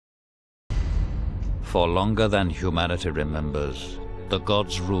For longer than humanity remembers, the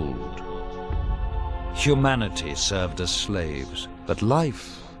gods ruled. Humanity served as slaves, but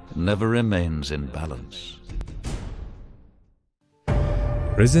life never remains in balance.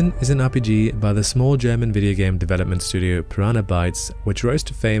 Risen is an RPG by the small German video game development studio Piranha Bytes, which rose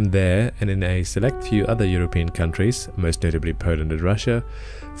to fame there and in a select few other European countries, most notably Poland and Russia,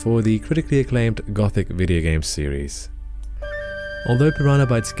 for the critically acclaimed Gothic video game series. Although Piranha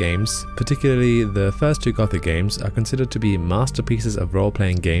Bytes games, particularly the first two Gothic games, are considered to be masterpieces of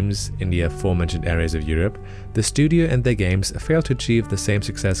role-playing games in the aforementioned areas of Europe, the studio and their games failed to achieve the same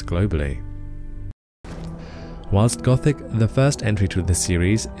success globally. Whilst Gothic, the first entry to the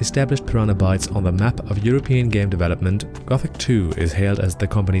series, established Piranha Bytes on the map of European game development, Gothic 2 is hailed as the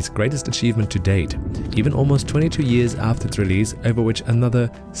company's greatest achievement to date, even almost 22 years after its release, over which another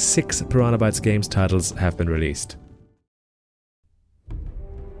 6 Piranha Bytes games titles have been released.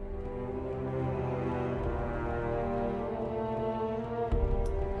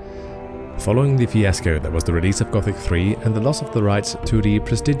 Following the fiasco that was the release of Gothic 3 and the loss of the rights to the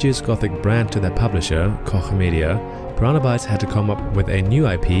prestigious Gothic brand to their publisher, Koch Media, Piranha Bytes had to come up with a new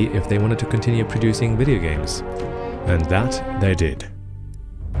IP if they wanted to continue producing video games. And that they did.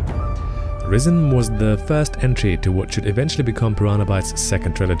 Risen was the first entry to what should eventually become Piranha Bytes'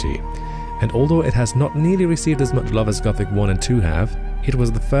 second trilogy, and although it has not nearly received as much love as Gothic 1 and 2 have, it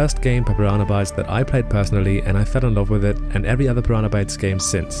was the first game by Piranha Bytes that I played personally, and I fell in love with it and every other Piranha Bytes game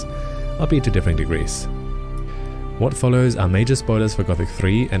since, albeit to differing degrees. What follows are major spoilers for Gothic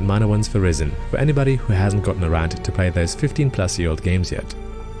 3 and minor ones for Risen, for anybody who hasn't gotten around to play those 15-plus-year-old games yet.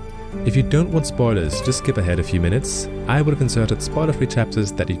 If you don't want spoilers, just skip ahead a few minutes. I would have inserted spoiler-free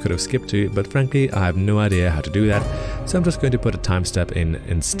chapters that you could have skipped to, but frankly I have no idea how to do that, so I'm just going to put a timestamp in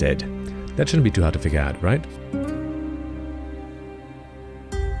instead. That shouldn't be too hard to figure out, right?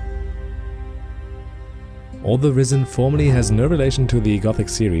 Although Risen formally has no relation to the Gothic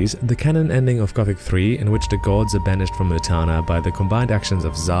series, the canon ending of Gothic 3, in which the gods are banished from Mutana by the combined actions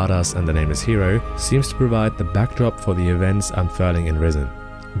of Zardoz and the Nameless Hero, seems to provide the backdrop for the events unfurling in Risen.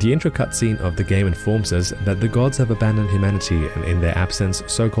 The intro cutscene of the game informs us that the gods have abandoned humanity, and in their absence,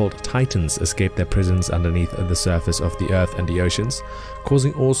 so-called titans escape their prisons underneath the surface of the earth and the oceans,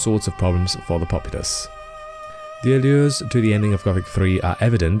 causing all sorts of problems for the populace. The allures to the ending of Gothic 3 are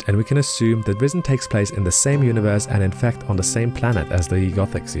evident, and we can assume that Risen takes place in the same universe and in fact on the same planet as the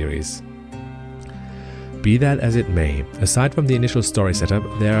Gothic series. Be that as it may, aside from the initial story setup,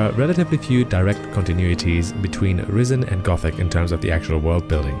 there are relatively few direct continuities between Risen and Gothic in terms of the actual world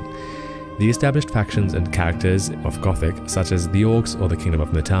building. The established factions and characters of Gothic, such as the Orcs or the Kingdom of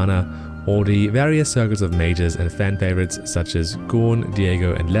Mutana, or the various circles of mages and fan favorites such as Gorn,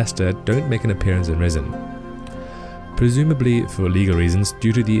 Diego and Lester, don't make an appearance in Risen. Presumably for legal reasons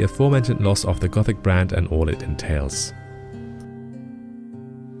due to the aforementioned loss of the Gothic brand and all it entails.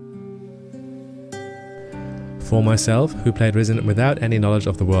 For myself, who played Risen without any knowledge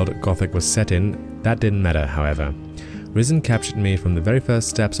of the world Gothic was set in, that didn't matter, however. Risen captured me from the very first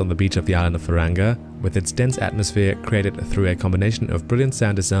steps on the beach of the island of Faranga, with its dense atmosphere created through a combination of brilliant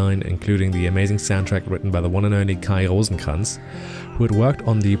sound design, including the amazing soundtrack written by the one and only Kai Rosenkrantz, who had worked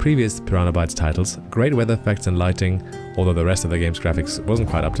on the previous Piranha Bytes titles, great weather effects and lighting, although the rest of the game's graphics wasn't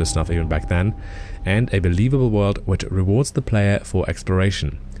quite up to snuff even back then, and a believable world which rewards the player for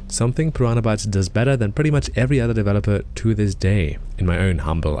exploration. Something Piranha Bytes does better than pretty much every other developer to this day, in my own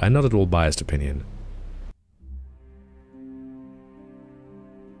humble and not at all biased opinion.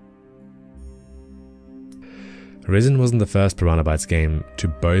 Risen wasn't the first Piranha Bytes game to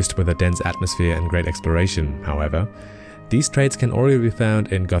boast with a dense atmosphere and great exploration, however. These traits can already be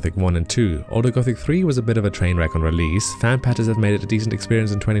found in Gothic 1 and 2, although Gothic 3 was a bit of a train wreck on release. Fan patches have made it a decent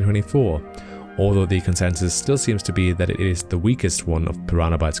experience in 2024, although the consensus still seems to be that it is the weakest one of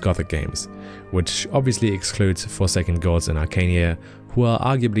Piranha Bytes Gothic games, which obviously excludes Forsaken Gods and Arcania, who are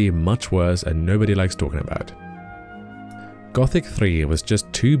arguably much worse and nobody likes talking about. Gothic 3 was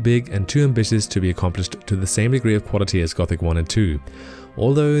just too big and too ambitious to be accomplished to the same degree of quality as Gothic 1 and 2,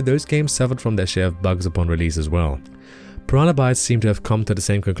 although those games suffered from their share of bugs upon release as well. Piranha Bytes seem to have come to the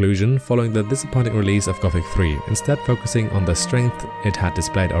same conclusion following the disappointing release of Gothic 3, instead focusing on the strength it had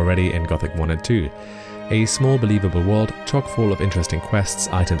displayed already in Gothic 1 and 2. A small believable world, chock full of interesting quests,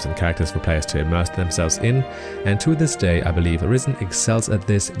 items and characters for players to immerse themselves in, and to this day I believe Risen excels at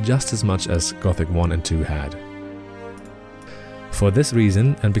this just as much as Gothic 1 and 2 had. For this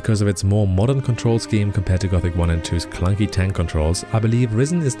reason, and because of its more modern control scheme compared to Gothic 1 and 2's clunky tank controls, I believe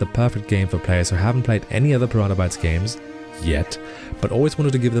Risen is the perfect game for players who haven't played any other Piranha Bytes games yet, but always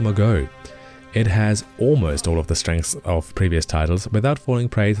wanted to give them a go. It has almost all of the strengths of previous titles without falling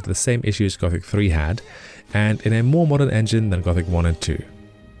prey to the same issues Gothic 3 had, and in a more modern engine than Gothic 1 and 2.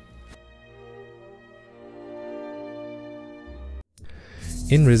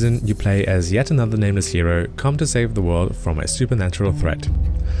 In Risen, you play as yet another nameless hero come to save the world from a supernatural threat.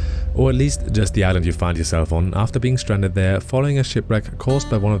 Or at least just the island you find yourself on after being stranded there following a shipwreck caused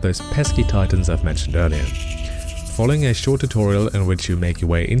by one of those pesky titans I've mentioned earlier. Following a short tutorial in which you make your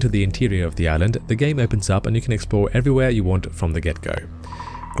way into the interior of the island, the game opens up and you can explore everywhere you want from the get-go.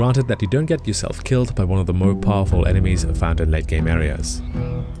 Granted that you don't get yourself killed by one of the more powerful enemies found in late game areas.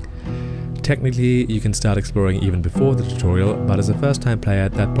 Technically, you can start exploring even before the tutorial, but as a first time player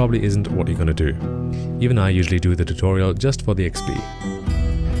that probably isn't what you're gonna do. Even I usually do the tutorial just for the XP.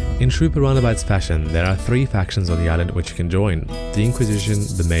 In true Piranha Bytes fashion, there are 3 factions on the island which you can join: the Inquisition,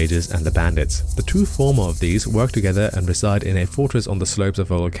 the Mages and the Bandits. The 2 former of these work together and reside in a fortress on the slopes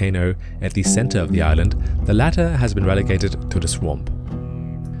of a volcano at the center of the island. The latter has been relegated to the swamp.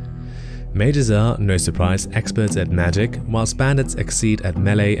 Mages are, no surprise, experts at magic, whilst bandits exceed at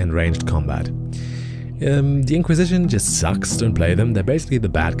melee and ranged combat. The Inquisition just sucks, don't play them, they're basically the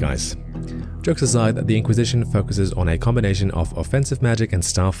bad guys. Jokes aside, the Inquisition focuses on a combination of offensive magic and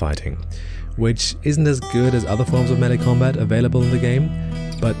starfighting, which isn't as good as other forms of melee combat available in the game,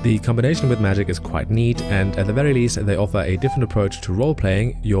 but the combination with magic is quite neat, and at the very least they offer a different approach to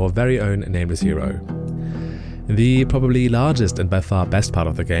role-playing your very own nameless hero. The probably largest and by far best part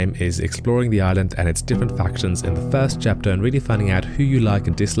of the game is exploring the island and its different factions in the first chapter and really finding out who you like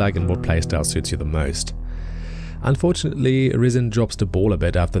and dislike and what playstyle suits you the most. Unfortunately, Risen drops the ball a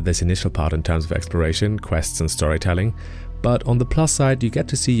bit after this initial part in terms of exploration, quests and storytelling, but on the plus side you get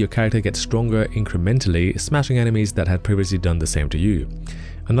to see your character get stronger incrementally, smashing enemies that had previously done the same to you.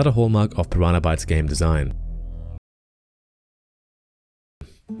 Another hallmark of Piranha Bytes game design.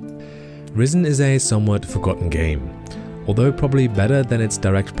 Risen is a somewhat forgotten game. Although probably better than its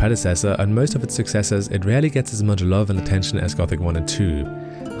direct predecessor and most of its successors, it rarely gets as much love and attention as Gothic 1 and 2.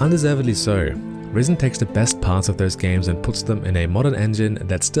 Undeservedly so. Risen takes the best parts of those games and puts them in a modern engine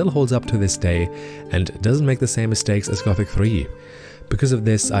that still holds up to this day and doesn't make the same mistakes as Gothic 3. Because of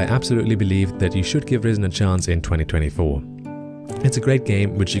this, I absolutely believe that you should give Risen a chance in 2024. It's a great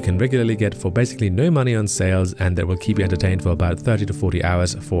game which you can regularly get for basically no money on sales, and that will keep you entertained for about 30 to 40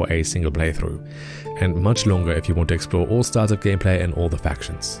 hours for a single playthrough, and much longer if you want to explore all styles of gameplay and all the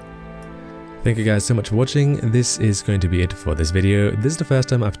factions. Thank you guys so much for watching. This is going to be it for this video. This is the first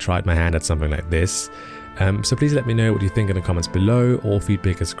time I've tried my hand at something like this, so please let me know what you think in the comments below. All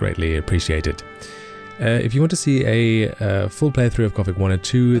feedback is greatly appreciated. If you want to see a full playthrough of Gothic 1 and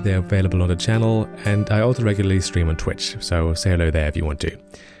 2, they're available on the channel, and I also regularly stream on Twitch, so say hello there if you want to.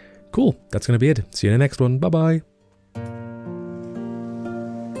 Cool, that's going to be it. See you in the next one. Bye bye.